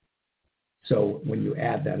 So when you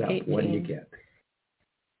add that up, 18. What do you get?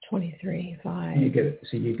 23.5. You get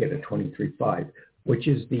a 23.5, which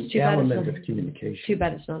is the element of communication. Too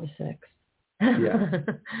bad it's not a 6. Yeah,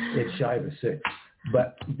 it's shy of a 6.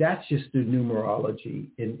 But that's just the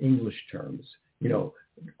numerology in English terms. You know,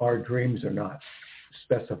 our dreams are not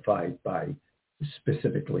specified by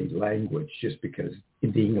specifically language, just because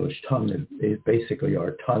the English tongue is basically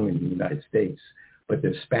our tongue in the United States. But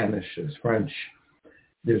there's Spanish, there's French.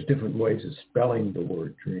 There's different ways of spelling the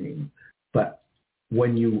word dream. But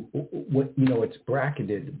it's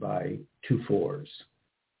bracketed by 2 4s,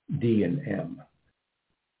 D and M.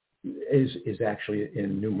 Is actually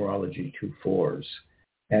in numerology 2 4s,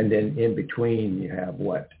 and then in between you have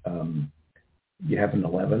what? You have an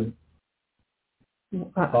 11.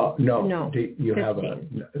 No. You 15. Have a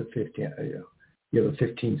 15. You have a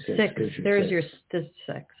 15 6. There's your 6.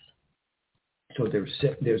 So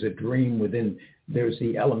there's a dream within. There's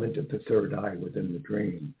the element of the third eye within the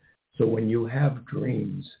dream. So when you have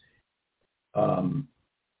dreams,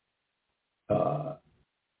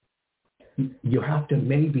 you have to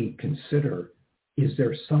maybe consider: is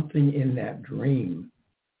there something in that dream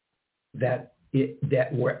that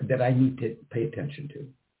I need to pay attention to,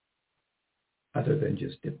 other than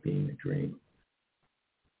just it being a dream?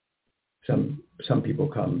 Some people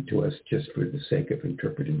come to us just for the sake of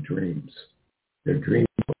interpreting dreams. Their dream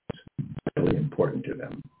is really important to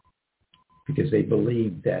them because they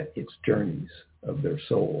believe that it's journeys of their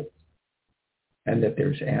soul, and that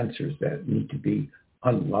there's answers that need to be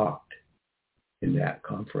unlocked in that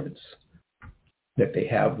conference that they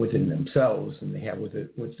have within themselves, and they have with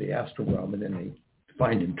the astral realm, and then they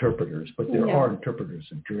find interpreters. But there are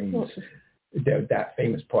interpreters of dreams. That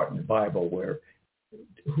famous part in the Bible where,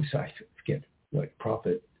 I forget what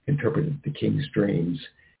prophet interpreted the king's dreams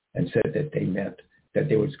and said that they meant that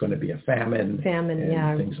there was going to be a famine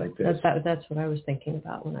and things like this. That's what I was thinking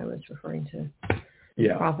about when I was referring to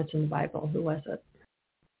prophets in the Bible. Who was it?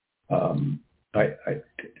 I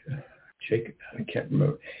can't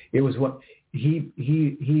remember. It was what he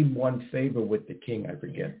won favor with the king. I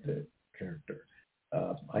forget the character.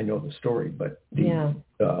 I know the story, but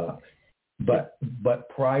but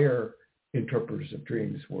prior interpreters of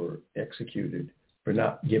dreams were executed for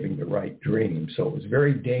not giving the right dream. So it was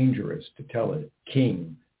very dangerous to tell a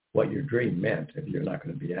king what your dream meant if you're not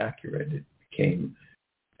going to be accurate. The king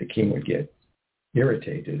would get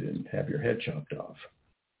irritated and have your head chopped off.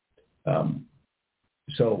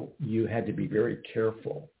 So you had to be very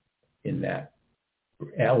careful in that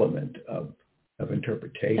element of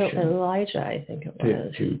interpretation. Elijah, I think it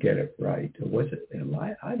was. To get it right. Was it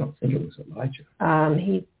Elijah? I don't think it was Elijah.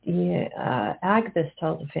 Agabus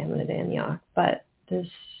tells a famine at Antioch, but this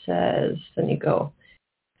says, then you go,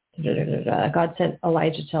 God sent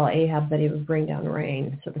Elijah to tell Ahab that he would bring down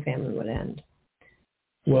rain so the famine would end.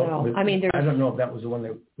 Well, so, I don't know if that was the one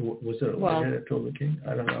that, was it Elijah that told the king?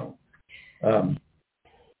 I don't know.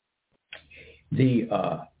 The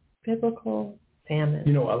biblical famine.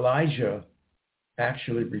 Elijah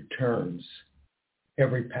actually returns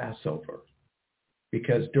every Passover,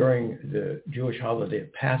 because during the Jewish holiday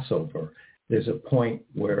of Passover, there's a point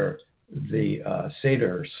where the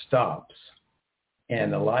Seder stops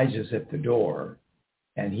and Elijah's at the door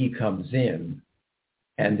and he comes in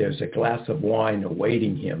and there's a glass of wine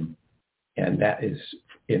awaiting him, and that is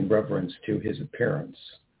in reverence to his appearance.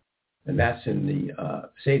 And that's in the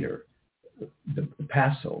Seder, the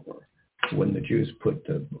Passover, when the Jews put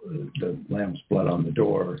the lamb's blood on the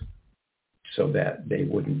door so that they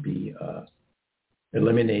wouldn't be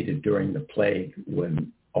eliminated during the plague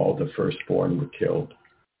when all the firstborn were killed.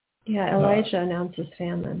 Yeah, Elijah announces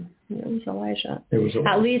famine. It was Elijah. It was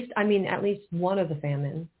Elijah. At least one of the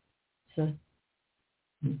famine. So.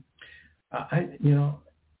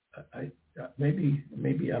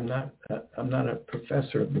 Maybe I'm not a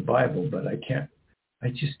professor of the Bible, but I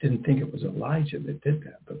just didn't think it was Elijah that did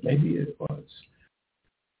that, but maybe it was.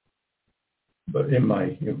 But in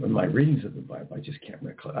my readings of the Bible, I just can't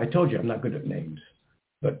recollect. I told you I'm not good at names,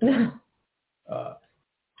 but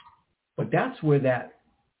that's where that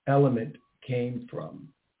element came from.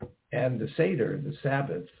 And the Seder, the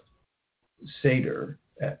Sabbath Seder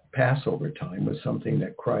at Passover time, was something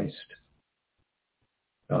that Christ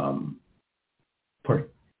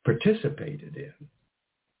participated in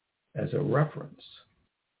as a reference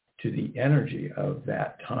to the energy of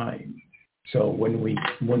that time. So when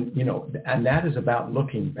and that is about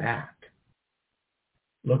looking back.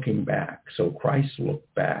 So Christ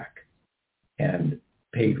looked back and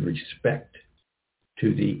paid respect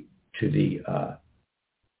to the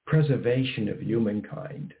preservation of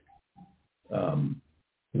humankind,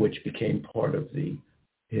 which became part of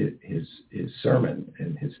his sermon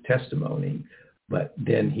and his testimony. But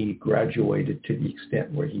then he graduated to the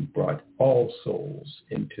extent where he brought all souls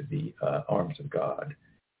into the arms of God.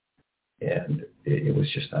 And it was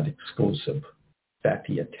just not exclusive. In fact,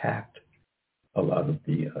 he attacked a lot of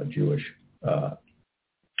the Jewish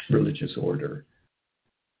religious order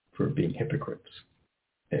for being hypocrites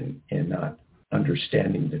and not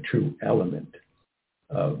understanding the true element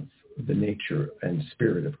of the nature and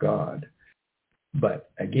spirit of God.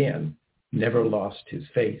 But again, never lost his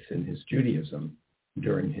faith in his Judaism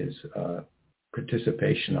during his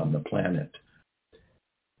participation on the planet,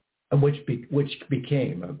 which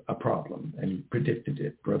became a problem, and he predicted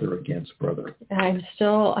it, brother against brother. I'm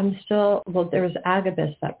still, well, there was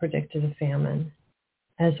Agabus that predicted a famine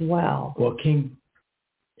as well.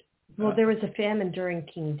 Well, there was a famine during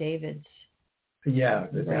King David's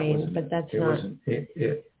reign, but that's not.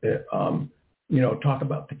 Talk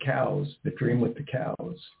about the cows, the dream with the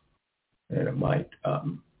cows, and it might,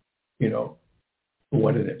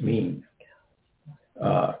 what did it mean?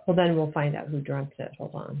 Well, then we'll find out who dreamt it.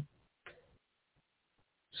 Hold on.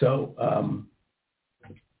 So,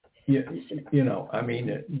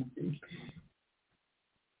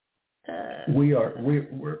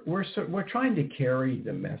 we're trying to carry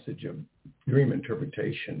the message of dream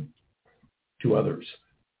interpretation to others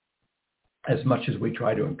as much as we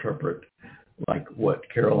try to interpret, like what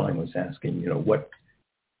Caroline was asking, what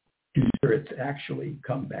do spirits actually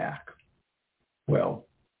come back? Well,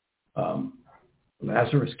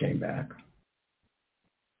 Lazarus came back.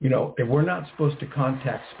 If we're not supposed to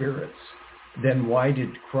contact spirits, then why did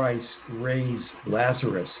Christ raise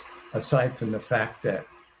Lazarus, aside from the fact that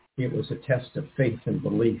it was a test of faith and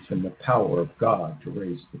belief in the power of God to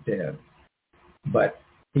raise the dead? But,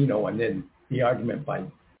 and then the argument by,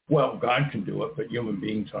 well, God can do it, but human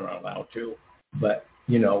beings aren't allowed to. But,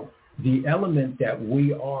 the element that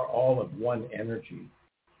we are all of one energy,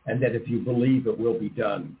 and that if you believe it will be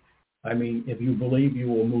done. I mean, if you believe, you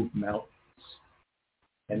will move mountains.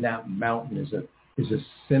 And that mountain is a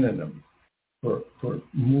synonym for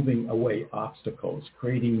moving away obstacles,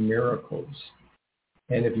 creating miracles.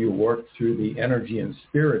 And if you work through the energy and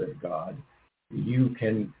spirit of God, you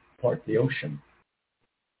can part the ocean.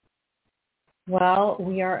 Well,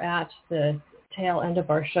 we are at the tail end of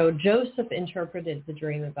our show. Joseph interpreted the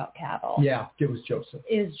dream about cattle. Yeah, it was Joseph.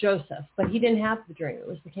 It was Joseph, but he didn't have the dream. It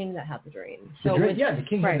was the king that had the dream. So the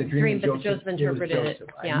king had the dream, but Joseph interpreted it.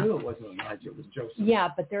 Yeah. I knew it wasn't Elijah, it was Joseph. Yeah,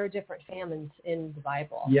 but there are different famines in the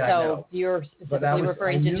Bible. Yeah, so you're specifically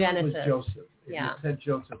referring to Genesis. It was Joseph. If you said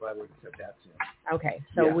Joseph, I would have said that's him. Okay,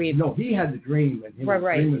 so No, he had the dream, and his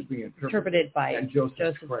dream was being interpreted by, and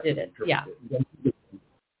Joseph did it. Yeah.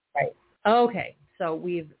 Right. Okay, so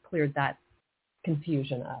we've cleared that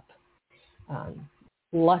confusion up.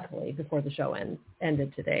 Luckily, before the show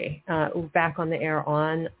ended today. We're back on the air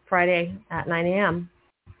on Friday at 9 a.m.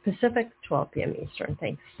 Pacific, 12 p.m. Eastern.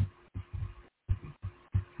 Thanks.